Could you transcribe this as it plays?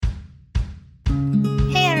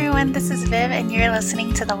everyone, this is Viv, and you're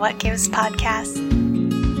listening to the What Gives podcast.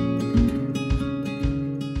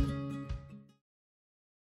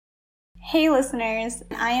 Hey listeners,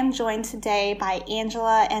 I am joined today by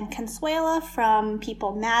Angela and Consuela from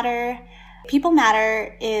People Matter. People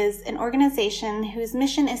Matter is an organization whose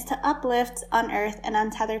mission is to uplift, unearth, and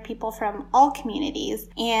untether people from all communities.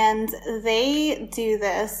 And they do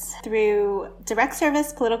this through direct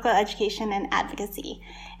service, political education, and advocacy.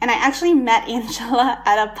 And I actually met Angela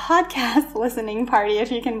at a podcast listening party,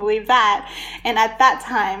 if you can believe that. And at that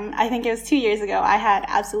time, I think it was 2 years ago, I had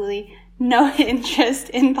absolutely no interest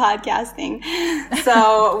in podcasting.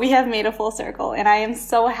 So we have made a full circle, and I am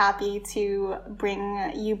so happy to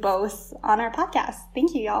bring you both on our podcast.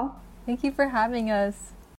 Thank you, y'all. Thank you for having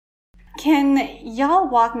us. Can y'all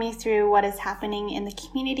walk me through what is happening in the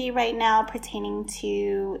community right now pertaining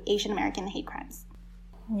to Asian American hate crimes?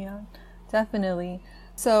 Yeah, definitely.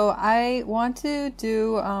 So I want to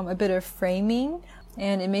do a bit of framing.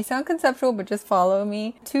 And it may sound conceptual, but just follow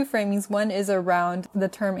me. Two framings. One is around the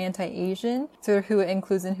term anti-Asian, sort of who it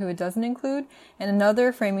includes and who it doesn't include. And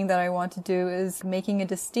another framing that I want to do is making a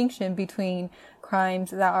distinction between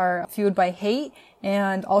crimes that are fueled by hate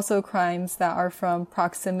and also crimes that are from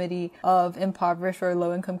proximity of impoverished or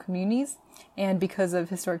low-income communities and because of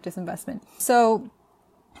historic disinvestment. So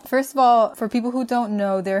first of all, for people who don't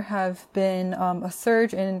know, there have been a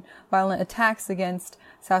surge in violent attacks against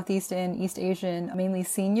Southeast and East Asian, mainly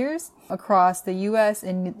seniors, across the U.S.,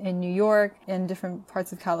 in New York, in different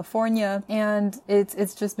parts of California. And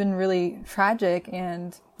it's just been really tragic.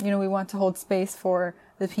 And, we want to hold space for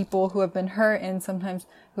the people who have been hurt and sometimes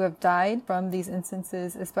who have died from these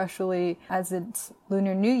instances, especially as it's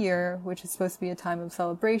Lunar New Year, which is supposed to be a time of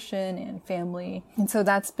celebration and family. And so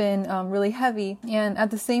that's been really heavy. And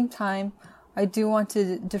at the same time, I do want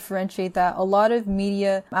to differentiate that a lot of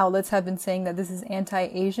media outlets have been saying that this is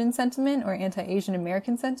anti-Asian sentiment or anti-Asian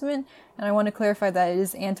American sentiment. And I want to clarify that it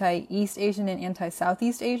is anti-East Asian and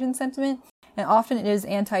anti-Southeast Asian sentiment. And often it is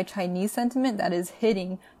anti-Chinese sentiment that is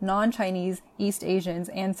hitting non-Chinese East Asians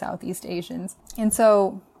and Southeast Asians. And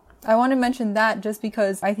so I want to mention that just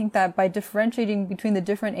because I think that by differentiating between the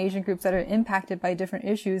different Asian groups that are impacted by different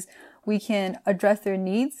issues, we can address their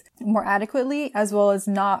needs more adequately as well as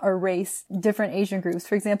not erase different Asian groups.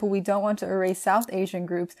 For example, we don't want to erase South Asian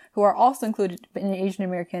groups who are also included in Asian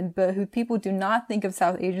American, but who people do not think of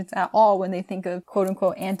South Asians at all when they think of quote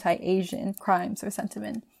unquote anti-Asian crimes or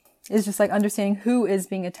sentiment. It's just like understanding who is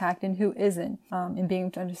being attacked and who isn't, and being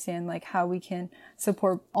able to understand like how we can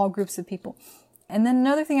support all groups of people. And then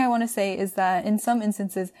another thing I want to say is that in some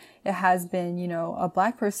instances, it has been, a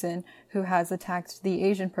Black person who has attacked the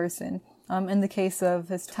Asian person. In the case of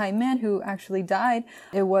this Thai man who actually died,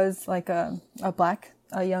 it was like a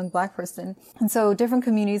young Black person. And so different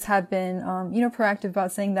communities have been, proactive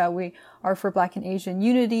about saying that we are for Black and Asian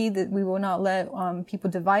unity, that we will not let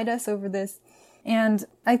people divide us over this. And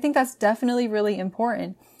I think that's definitely really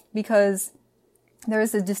important because there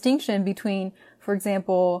is a distinction between, for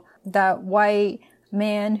example, that white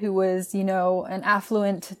man who was, an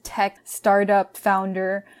affluent tech startup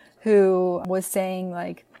founder who was saying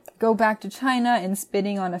like, go back to China and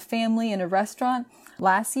spitting on a family in a restaurant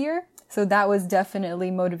last year. So that was definitely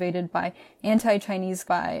motivated by anti-Chinese,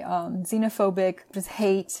 by xenophobic, just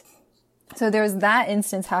hate. So there's that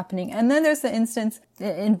instance happening. And then there's the instance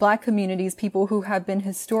in Black communities, people who have been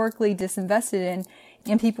historically disinvested in,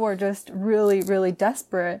 and people are just really, really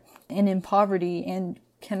desperate and in poverty and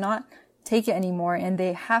cannot take it anymore. And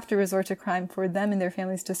they have to resort to crime for them and their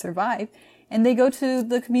families to survive. And they go to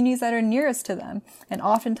the communities that are nearest to them. And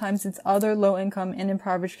oftentimes it's other low-income and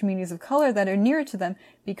impoverished communities of color that are nearer to them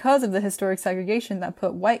because of the historic segregation that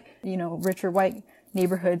put white, richer white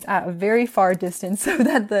neighborhoods at a very far distance so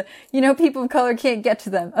that the, people of color can't get to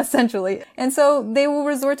them, essentially. And so they will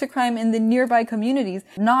resort to crime in the nearby communities,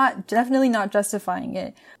 definitely not justifying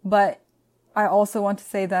it. But I also want to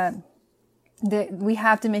say that we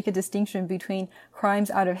have to make a distinction between crimes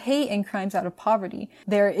out of hate and crimes out of poverty.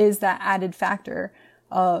 There is that added factor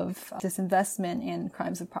of disinvestment and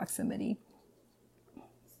crimes of proximity.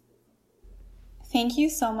 Thank you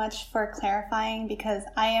so much for clarifying, because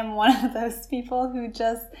I am one of those people who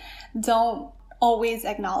just don't always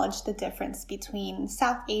acknowledge the difference between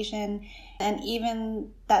South Asian and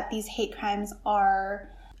even that these hate crimes are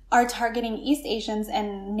targeting East Asians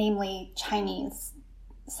and namely Chinese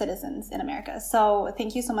citizens in America. So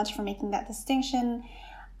thank you so much for making that distinction.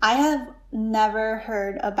 I have never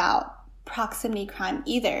heard about proximity crime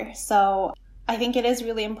either. So I think it is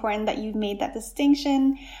really important that you've made that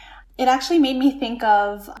distinction. It actually made me think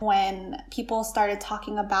of when people started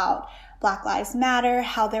talking about Black Lives Matter,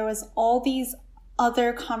 how there was all these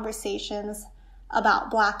other conversations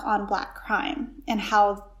about Black on Black crime and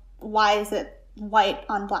why is it white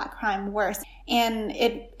on Black crime worse? And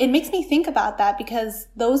it makes me think about that, because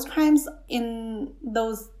those crimes in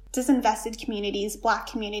those disinvested communities, Black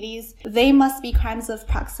communities, they must be crimes of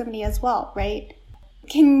proximity as well, right?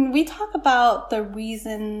 Can we talk about the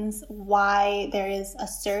reasons why there is a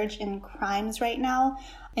surge in crimes right now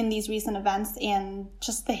in these recent events and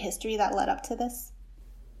just the history that led up to this?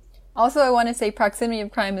 Also, I want to say proximity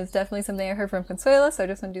of crime is definitely something I heard from Consuela, so I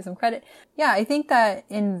just want to do some credit. Yeah, I think that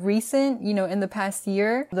in the past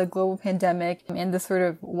year, the global pandemic and the sort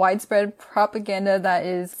of widespread propaganda that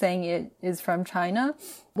is saying it is from China.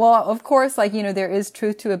 Well, of course, there is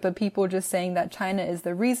truth to it, but people just saying that China is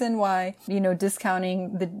the reason why,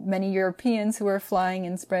 discounting the many Europeans who are flying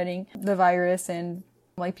and spreading the virus, and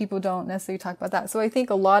people don't necessarily talk about that. So I think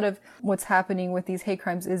a lot of what's happening with these hate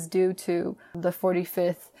crimes is due to the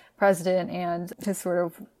 45th president and his sort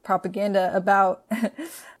of propaganda about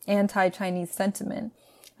anti-Chinese sentiment.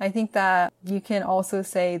 I think that you can also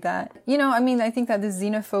say that, I think that this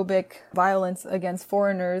xenophobic violence against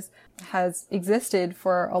foreigners has existed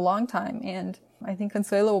for a long time. And I think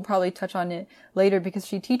Consuelo will probably touch on it later because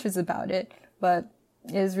she teaches about it. But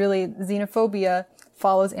it is really xenophobia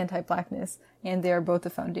follows anti-Blackness, and they are both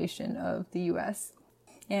the foundation of the U.S.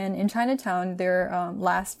 And in Chinatown,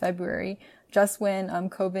 last February, just when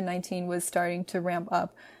COVID-19 was starting to ramp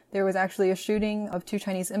up, there was actually a shooting of 2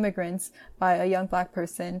 Chinese immigrants by a young Black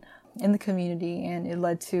person in the community, and it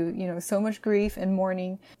led to, so much grief and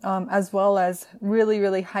mourning, as well as really,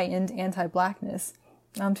 really heightened anti-Blackness,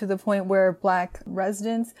 to the point where Black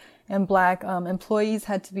residents and Black employees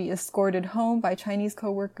had to be escorted home by Chinese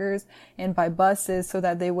coworkers and by buses so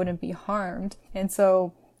that they wouldn't be harmed. And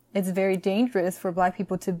so it's very dangerous for Black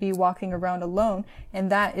people to be walking around alone,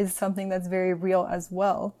 and that is something that's very real as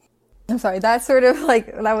well. I'm sorry, that's sort of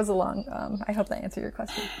that was a long, I hope that answered your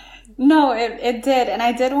question. No, it did. And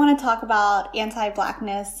I did want to talk about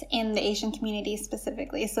anti-Blackness in the Asian community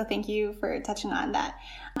specifically, so thank you for touching on that.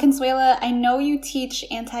 Consuela, I know you teach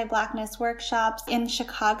anti-Blackness workshops in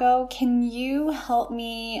Chicago. Can you help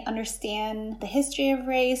me understand the history of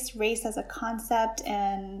race as a concept,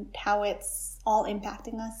 and how it's all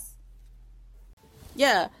impacting us?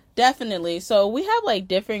 Yeah, definitely. So we have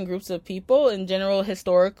different groups of people. In general,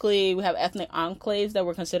 historically, we have ethnic enclaves that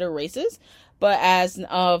were considered races. But as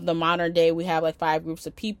of the modern day, we have 5 groups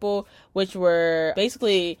of people, which were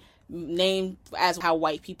basically named as how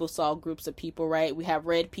white people saw groups of people, right? We have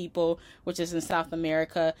red people, which is in South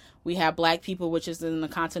America. We have Black people, which is in the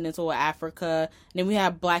continental Africa. And then we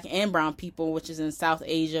have Black and brown people, which is in South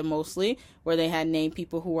Asia mostly, where they had named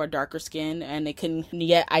people who are darker skinned and they couldn't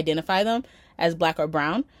yet identify them as Black or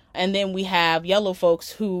brown. And then we have yellow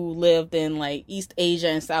folks who lived in East Asia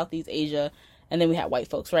and Southeast Asia. And then we have white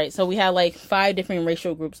folks, right? So we have 5 different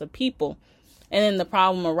racial groups of people. And then the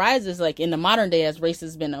problem arises in the modern day, as race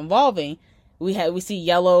has been evolving, we see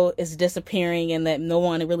yellow is disappearing and that no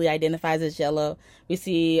one really identifies as yellow. We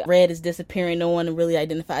see red is disappearing, no one really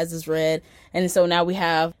identifies as red. And so now we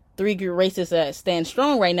have 3 races that stand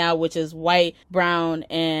strong right now, which is white, brown,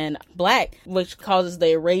 and Black, which causes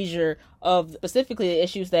the erasure of specifically the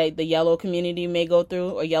issues that the yellow community may go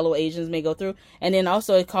through, or yellow Asians may go through. And then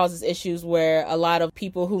also it causes issues where a lot of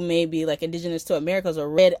people who may be indigenous to Americas or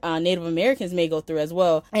red Native Americans may go through as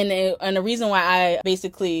well. And the reason why I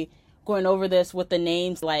basically going over this with the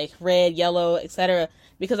names like red, yellow, etc.,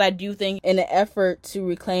 because I do think in an effort to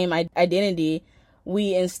reclaim identity,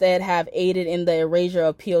 we instead have aided in the erasure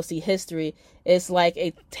of POC history. It's like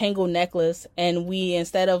a tangled necklace, and we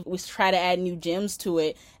try to add new gems to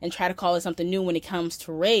it and try to call it something new when it comes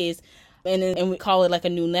to race, and we call it a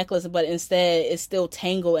new necklace, but instead it's still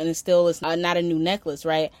tangled and it's not a new necklace,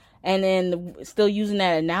 right? And then still using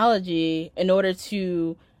that analogy, in order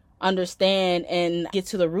to understand and get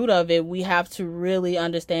to the root of it, we have to really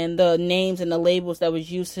understand the names and the labels that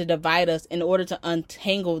was used to divide us in order to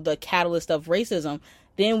untangle the catalyst of racism.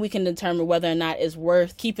 Then we can determine whether or not it's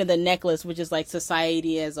worth keeping the necklace, which is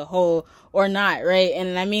society as a whole, or not, right?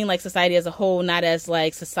 And I mean society as a whole, not as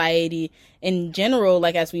society in general,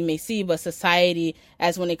 as we may see, but society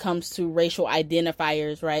as when it comes to racial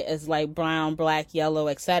identifiers, right? As brown, Black, yellow,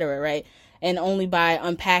 etc., right? And only by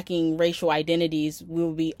unpacking racial identities, we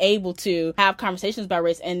will be able to have conversations about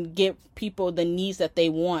race and give people the needs that they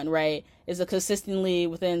want, right? Is a consistently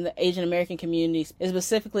within the Asian American communities,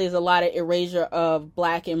 specifically is a lot of erasure of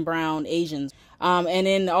Black and brown Asians. And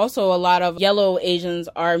then also a lot of yellow Asians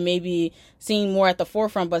are maybe seen more at the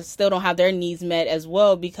forefront, but still don't have their needs met as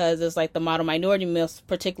well, because it's like the model minority myth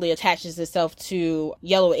particularly attaches itself to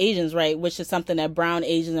yellow Asians, right? Which is something that brown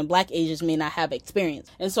Asians and Black Asians may not have experienced.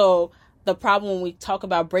 And so the problem when we talk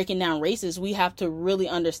about breaking down races, we have to really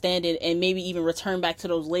understand it and maybe even return back to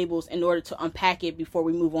those labels in order to unpack it before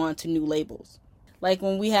we move on to new labels. Like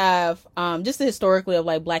when we have just historically of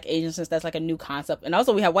like Black Asians, since that's like a new concept. And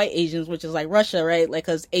also we have white Asians, which is like Russia, right? Like,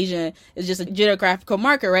 because Asian is just a geographical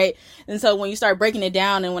marker, right? And so when you start breaking it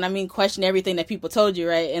down, and when I mean question everything that people told you,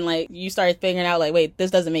 right? And like you start figuring out like, wait,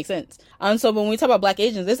 this doesn't make sense. So when we talk about Black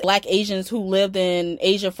Asians, this Black Asians who lived in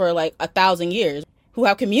Asia for like 1,000 years, who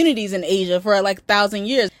have communities in Asia for like 1,000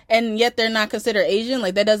 years, and yet they're not considered Asian.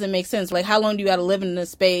 Like, that doesn't make sense. Like, how long do you got to live in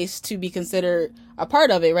this space to be considered a part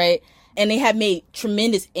of it, right? And they have made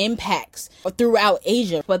tremendous impacts throughout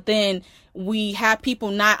Asia. But then we have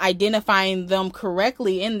people not identifying them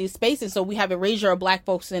correctly in these spaces. So we have erasure of Black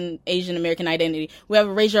folks in Asian American identity. We have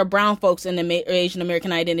erasure of brown folks in the Asian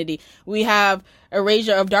American identity. We have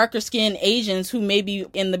erasure of darker skinned Asians who may be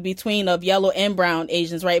in the between of yellow and brown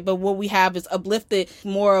Asians, right? But what we have is uplifted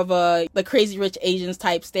more of the crazy rich Asians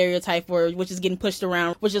type stereotype, which is getting pushed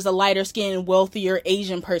around, which is a lighter skinned, wealthier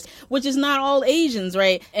Asian person, which is not all Asians,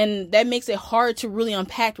 right? And that makes it hard to really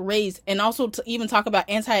unpack race and also to even talk about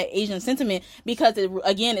anti-Asian sentiment, because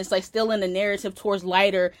it's like still in the narrative towards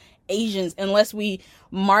lighter Asians, unless we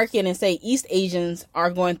market and say East Asians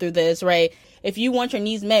are going through this, right? If you want your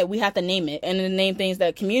needs met, we have to name it and then name things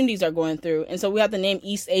that communities are going through. And so we have to name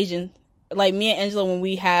East Asian. Like me and Angela, when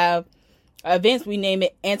we have events, we name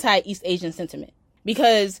it anti-East Asian sentiment,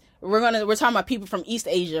 because we're talking about people from East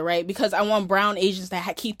Asia, right? Because I want brown Asians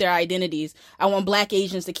to keep their identities. I want Black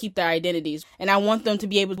Asians to keep their identities. And I want them to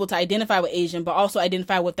be able to identify with Asian, but also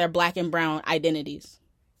identify with their Black and brown identities.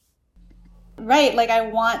 Right. Like, I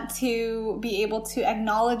want to be able to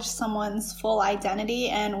acknowledge someone's full identity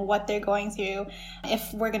and what they're going through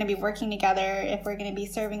if we're going to be working together, if we're going to be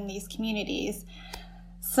serving these communities.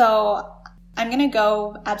 So I'm going to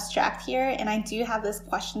go abstract here. And I do have this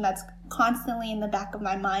question that's constantly in the back of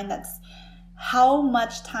my mind. That's, how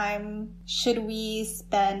much time should we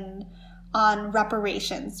spend on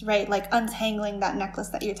reparations, right? Like untangling that necklace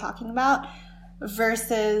that you're talking about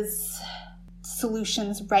versus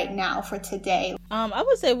solutions right now for today? I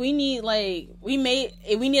would say we need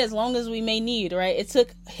as long as we may need, right? It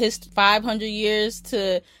took 500 years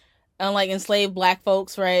to enslave Black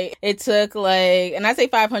folks, right? It took and I say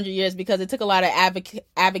 500 years because it took a lot of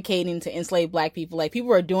advocating to enslave Black people. Like, people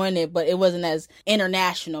were doing it, but it wasn't as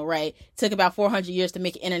international, right? It took about 400 years to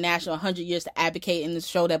make it international, 100 years to advocate and to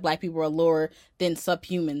show that Black people were lower than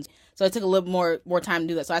subhumans. So it took a little more time to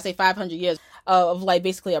do that. So I say 500 years of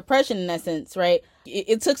basically oppression in that sense, right?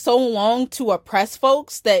 It took so long to oppress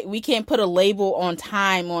folks that we can't put a label on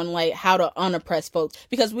time on how to unoppress folks,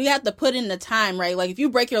 because we have to put in the time, right? Like, if you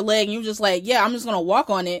break your leg and you're just yeah, I'm just going to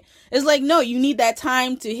walk on it. It's no, you need that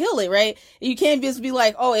time to heal it, right? You can't just be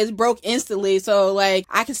oh, it's broke instantly, so I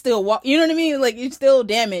can still walk. You know what I mean? You're still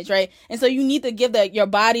damaged, right? And so you need to give your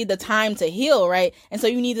body the time to heal, right? And so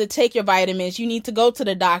you need to take your vitamins. You need to go to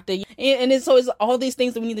the doctor. And it's all these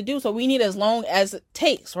things that we need to do. So we need as long as it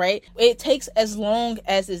takes, right? It takes as long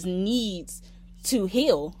as it needs to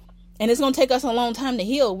heal. And it's going to take us a long time to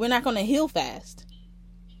heal. We're not going to heal fast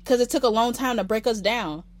because it took a long time to break us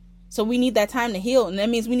down. So we need that time to heal. And that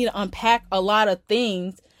means we need to unpack a lot of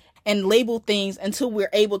things and label things until we're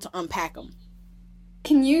able to unpack them.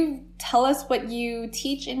 Can you tell us what you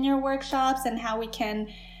teach in your workshops and how we can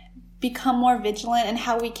become more vigilant and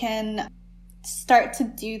how we can start to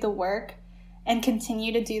do the work and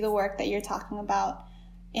continue to do the work that you're talking about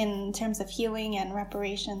in terms of healing and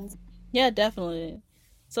reparations? Yeah, definitely.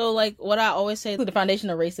 So what I always say, the foundation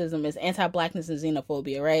of racism is anti-Blackness and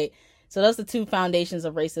xenophobia, right? So those are the two foundations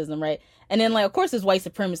of racism, right? And then, of course, there's white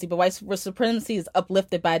supremacy, but white supremacy is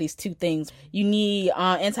uplifted by these two things. You need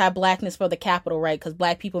anti-Blackness for the capital, right? Because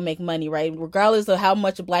Black people make money, right? Regardless of how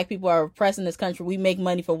much Black people are oppressed in this country, we make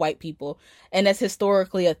money for white people. And that's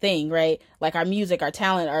historically a thing, right? Like our music, our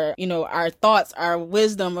talent, our thoughts, our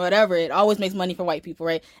wisdom, or whatever, it always makes money for white people,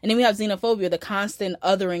 right? And then we have xenophobia, the constant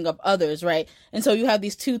othering of others, right? And so you have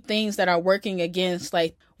these two things that are working against,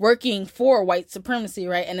 working for white supremacy,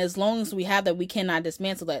 right? And as long as we have that, we cannot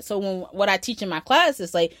dismantle that. So what I teach in my class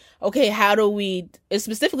is like, okay, how do we, it's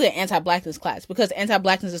specifically an anti-blackness class, because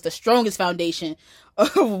anti-blackness is the strongest foundation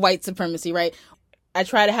of white supremacy, right? I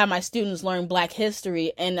try to have my students learn Black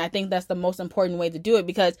history, and I think that's the most important way to do it,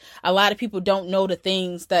 because a lot of people don't know the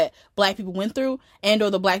things that Black people went through, and or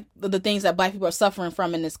the things that Black people are suffering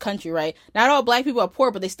from in this country, right? Not all Black people are poor,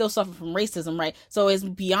 but they still suffer from racism, right? So it's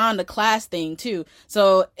beyond the class thing too.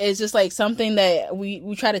 So it's just like something that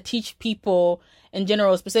we try to teach people in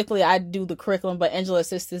general. Specifically, I do the curriculum, but Angela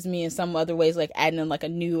assists me in some other ways, like adding in like a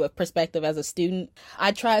new perspective as a student.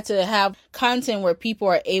 I try to have content where people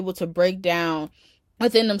are able to break down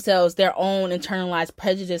within themselves their own internalized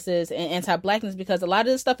prejudices and anti-blackness, because a lot of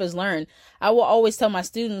this stuff is learned. I will always tell my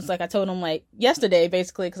students, like I told them like yesterday,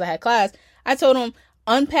 basically, because I had class, I told them,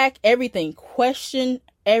 unpack everything, question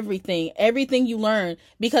everything you learn,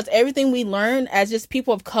 because everything we learn as just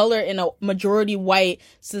people of color in a majority white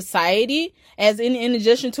society, as in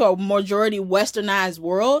addition to a majority westernized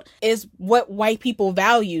world, is what white people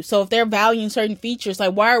value. So if they're valuing certain features,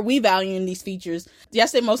 like why are we valuing these features?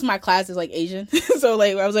 Yesterday, most of my class is like Asian. So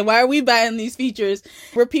like I was like, why are we valuing these features?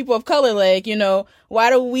 We're people of color, like, you know,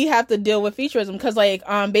 why do we have to deal with featureism? Because like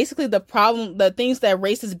basically the things that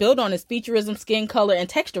race is built on is featureism, skin color, and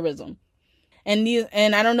texturism.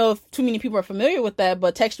 And I don't know if too many people are familiar with that,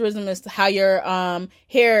 but texturism is how your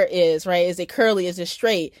hair is, right? Is it curly? Is it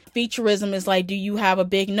straight? Featureism is like, do you have a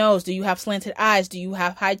big nose? Do you have slanted eyes? Do you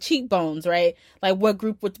have high cheekbones, right? Like what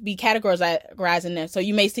group would be categorized in there? So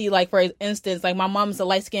you may see, like, for instance, like my mom is a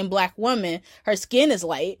light-skinned Black woman. Her skin is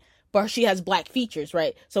light, but she has Black features,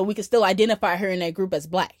 right? So we can still identify her in that group as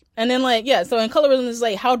Black. And then like, yeah, so in colorism is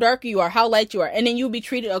like how dark you are, how light you are, and then you'll be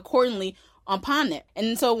treated accordingly upon it.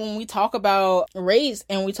 And so when we talk about race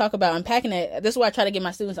and we talk about unpacking it, this is why I try to get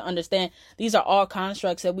my students to understand these are all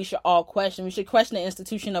constructs that we should all question. We should question the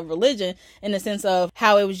institution of religion in the sense of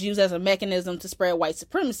how it was used as a mechanism to spread white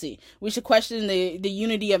supremacy. We should question the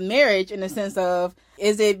unity of marriage in the sense of,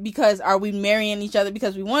 is it because, are we marrying each other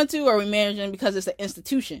because we want to, or are we marrying because it's an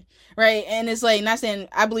institution, right? And it's like, not saying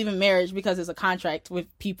I believe in marriage because it's a contract with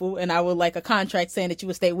people, and I would like a contract saying that you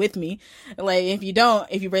would stay with me. Like, if you don't,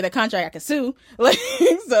 if you break that contract, I can sue. Like,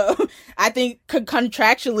 so I think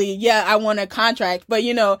contractually, yeah, I want a contract, but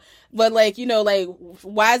you know, but like, you know, like,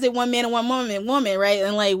 why is it one man and one woman, right?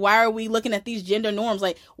 And like, why are we looking at these gender norms?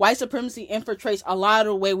 Like, white supremacy infiltrates a lot of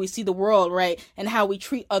the way we see the world, right? And how we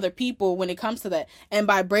treat other people when it comes to that. And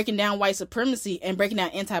by breaking down white supremacy and breaking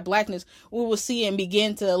down anti-blackness, we will see and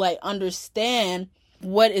begin to like understand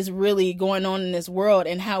what is really going on in this world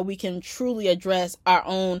and how we can truly address our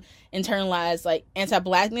own internalized like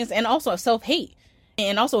anti-blackness and also self-hate.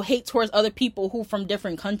 And also hate towards other people who from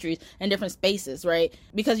different countries and different spaces, right?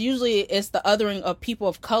 Because usually it's the othering of people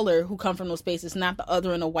of color who come from those spaces, not the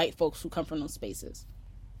othering of white folks who come from those spaces.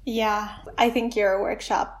 Yeah, I think your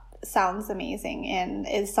workshop sounds amazing and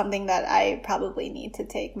is something that I probably need to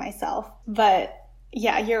take myself. But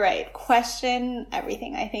yeah, you're right. Question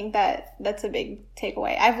everything. I think that's a big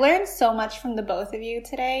takeaway. I've learned so much from the both of you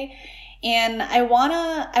today. And I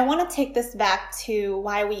wanna take this back to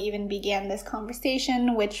why we even began this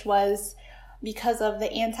conversation, which was because of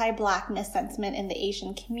the anti-Blackness sentiment in the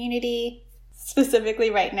Asian community,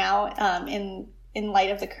 specifically right now, in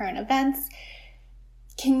light of the current events.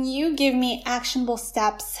 Can you give me actionable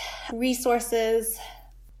steps, resources,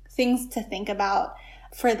 things to think about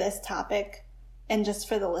for this topic and just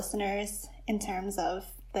for the listeners in terms of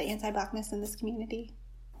the anti-Blackness in this community?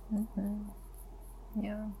 Mm-hmm.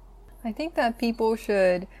 Yeah. I think that people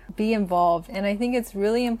should be involved, and I think it's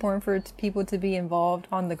really important for people to be involved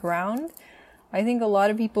on the ground. I think a lot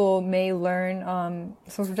of people may learn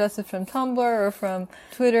social justice from Tumblr or from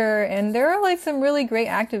Twitter, and there are like some really great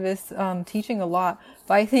activists teaching a lot.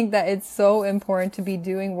 But I think that it's so important to be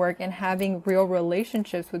doing work and having real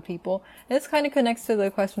relationships with people. And this kind of connects to the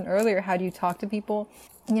question earlier, how do you talk to people?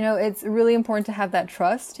 You know, it's really important to have that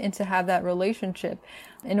trust and to have that relationship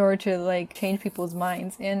in order to like change people's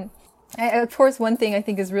minds. And of course, one thing I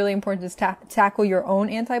think is really important is tackle your own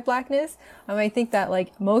anti-Blackness. I think that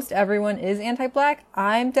like most everyone is anti-Black.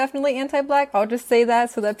 I'm definitely anti-Black. I'll just say that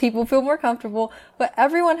so that people feel more comfortable. But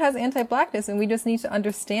everyone has anti-Blackness, and we just need to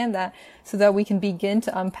understand that so that we can begin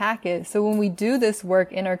to unpack it. So when we do this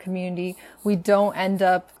work in our community, we don't end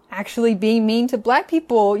up actually being mean to Black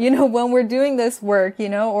people, you know, when we're doing this work, you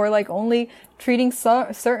know, or like only treating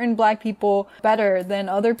certain Black people better than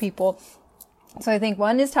other people. So I think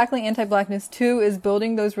one is tackling anti-Blackness, two is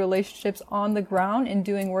building those relationships on the ground and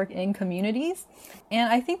doing work in communities. And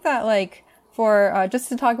I think that like for, just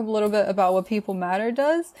to talk a little bit about what People Matter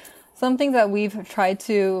does. some things that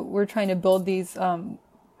we're trying to build these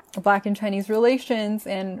Black and Chinese relations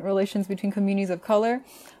and relations between communities of color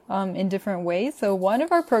in different ways. So one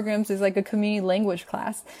of our programs is like a community language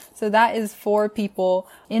class. So that is for people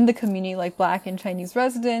in the community, like Black and Chinese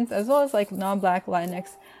residents, as well as like non-Black Latinx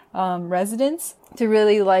residents, to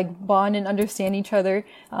really like bond and understand each other.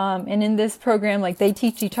 And in this program, like they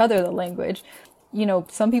teach each other the language. You know,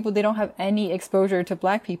 some people, they don't have any exposure to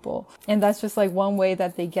Black people. And that's just like one way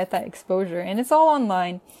that they get that exposure. And it's all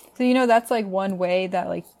online. So, you know, that's like one way that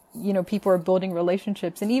like, you know, people are building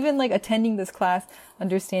relationships. And even like attending this class,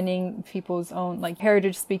 understanding people's own like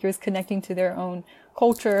heritage speakers, connecting to their own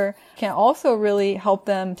culture, can also really help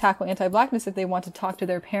them tackle anti-Blackness if they want to talk to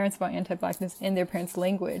their parents about anti-Blackness in their parents'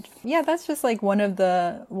 language. Yeah, that's just like one of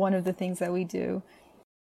the things that we do.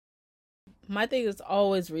 My thing is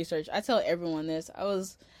always research. I tell everyone this. I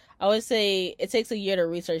always say it takes a year to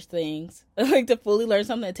research things. Like to fully learn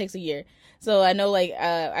something, it takes a year. So I know like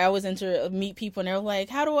I always meet people and they're like,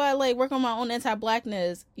 how do I like work on my own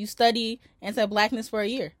anti-Blackness? You study anti-Blackness for a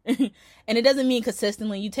year. And it doesn't mean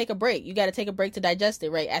consistently. You take a break. You got to take a break to digest it,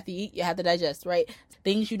 right? After you eat, you have to digest, right?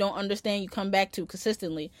 Things you don't understand, you come back to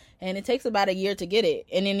consistently. And it takes about a year to get it.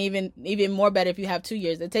 And then even more better if you have 2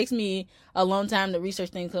 years. It takes me a long time to research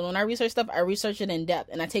things. Because when I research stuff, I research it in depth.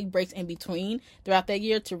 And I take breaks in between throughout that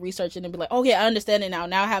year to research it and be like, okay, I understand it now.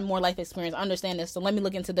 Now I have more life experience. I understand this. So let me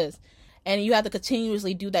look into this. And you have to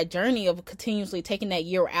continuously do that journey of continuously taking that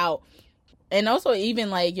year out. And also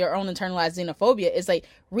even like your own internalized xenophobia is like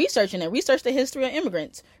researching it. Research the history of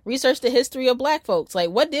immigrants. Research the history of Black folks. Like,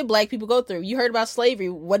 what did Black people go through? You heard about slavery.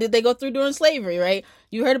 What did they go through during slavery, right?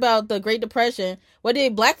 You heard about the Great Depression. What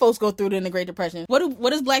did Black folks go through during the Great Depression?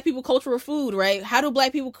 What is Black people culture of food, right? How do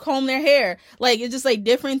Black people comb their hair? Like, it's just like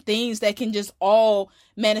different things that can just all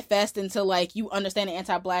manifest into like you understanding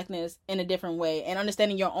anti-Blackness in a different way and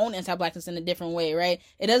understanding your own anti-Blackness in a different way, right?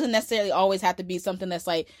 It doesn't necessarily always have to be something that's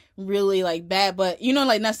like really like bad, but you know,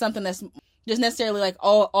 like not something that's just necessarily like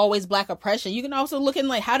always Black oppression. You can also look in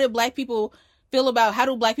like how do Black people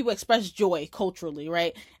express joy culturally,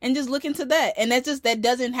 right? And just look into that. And that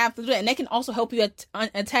doesn't have to do that. And that can also help you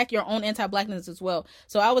attack your own anti-Blackness as well.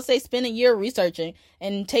 So I would say spend a year researching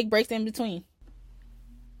and take breaks in between.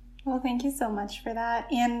 Well, thank you so much for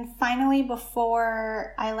that. And finally,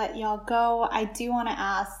 before I let y'all go, I do want to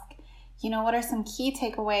ask, what are some key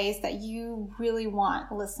takeaways that you really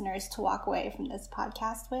want listeners to walk away from this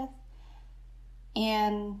podcast with?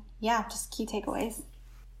 And yeah, just key takeaways.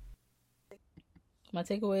 My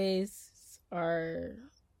takeaways are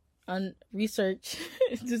research,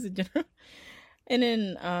 just in general. And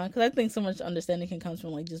then, because I think so much understanding can come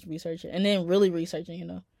from like just researching and then really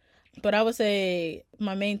researching, But I would say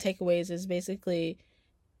my main takeaways is basically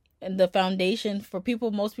the foundation for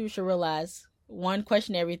people. Most people should realize, one,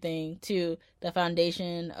 question everything. Two, the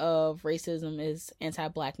foundation of racism is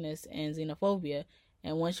anti-Blackness and xenophobia.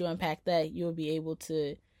 And once you unpack that, you'll be able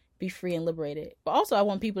to be free and liberated. But also I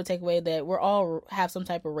want people to take away that we're all have some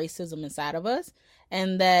type of racism inside of us,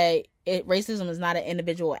 and that racism is not an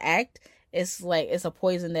individual act. It's a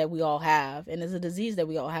poison that we all have, and it's a disease that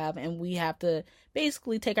we all have, and we have to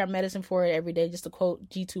basically take our medicine for it every day, just to quote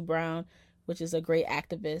G2 Brown, which is a great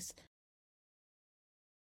activist.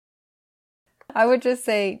 I would just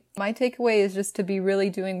say my takeaway is just to be really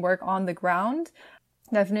doing work on the ground.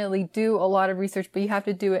 Definitely do a lot of research, but you have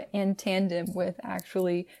to do it in tandem with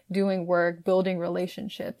actually doing work, building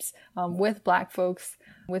relationships with Black folks,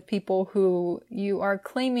 with people who you are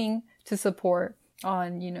claiming to support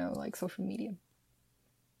on, like social media.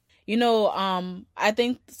 I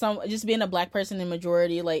think just being a Black person in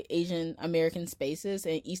majority, like Asian American spaces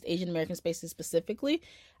and East Asian American spaces specifically,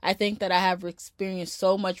 I think that I have experienced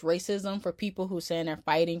so much racism for people who saying they're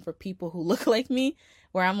fighting for people who look like me,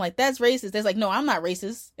 where I'm like, that's racist. They're like, no, I'm not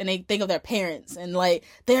racist. And they think of their parents and like,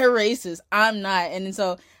 they're racist. I'm not. And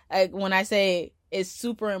so when I say it's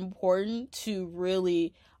super important to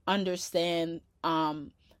really understand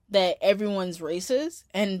that everyone's racist,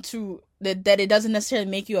 and to that it doesn't necessarily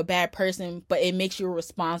make you a bad person, but it makes you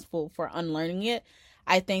responsible for unlearning it.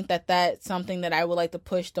 I think that that's something that I would like to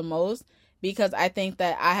push the most, because I think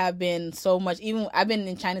that I have been I've been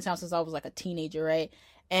in Chinatown since I was like a teenager, right?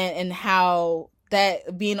 And how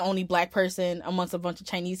that being the only Black person amongst a bunch of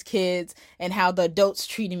Chinese kids, and how the adults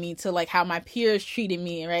treated me, to like how my peers treated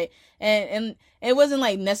me, right? And it wasn't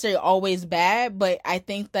like necessarily always bad, but I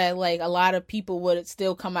think that like a lot of people would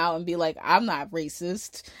still come out and be like, I'm not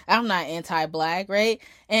racist, I'm not anti-Black, right?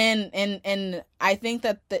 And I think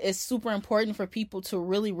that it's super important for people to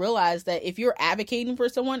really realize that if you're advocating for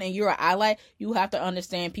someone and you're an ally, you have to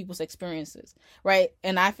understand people's experiences, right?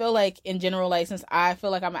 And I feel like in general, like since I feel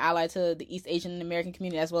like I'm an ally to the East Asian American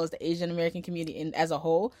community as well as the Asian American community as a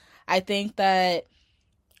whole, I think that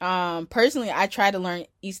personally, I try to learn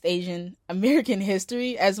East Asian American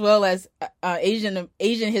history as well as Asian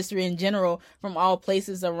history in general from all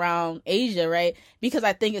places around Asia, right? Because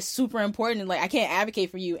I think it's super important. Like, I can't advocate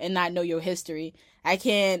for you and not know your history. I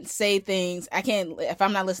can't say things. If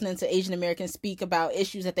I'm not listening to Asian Americans speak about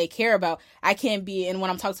issues that they care about, I can't be, and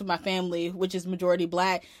when I'm talking to my family, which is majority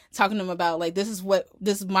Black, talking to them about like, this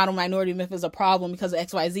model minority myth is a problem because of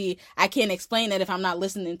XYZ. I can't explain that if I'm not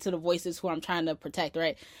listening to the voices who I'm trying to protect,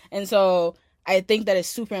 right? And so I think that it's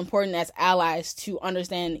super important as allies to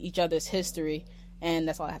understand each other's history. And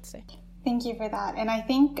that's all I have to say. Thank you for that. And I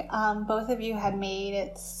think both of you had made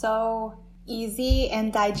it so easy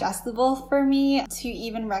and digestible for me to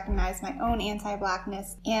even recognize my own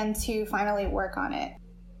anti-Blackness and to finally work on it.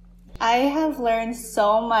 I have learned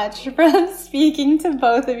so much from speaking to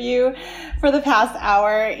both of you for the past hour.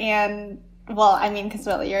 And well, I mean,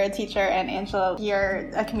 Consuela, you're a teacher, and Angela, you're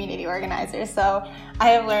a community organizer. So I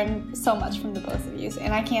have learned so much from the both of you,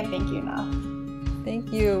 and I can't thank you enough.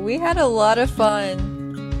 Thank you. We had a lot of fun.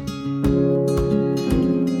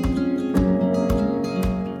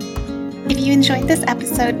 If you enjoyed this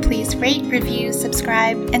episode, please rate, review,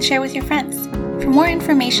 subscribe, and share with your friends. For more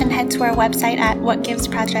information, head to our website at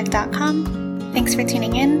whatgivesproject.com. Thanks for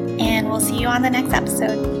tuning in, and we'll see you on the next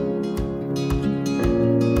episode.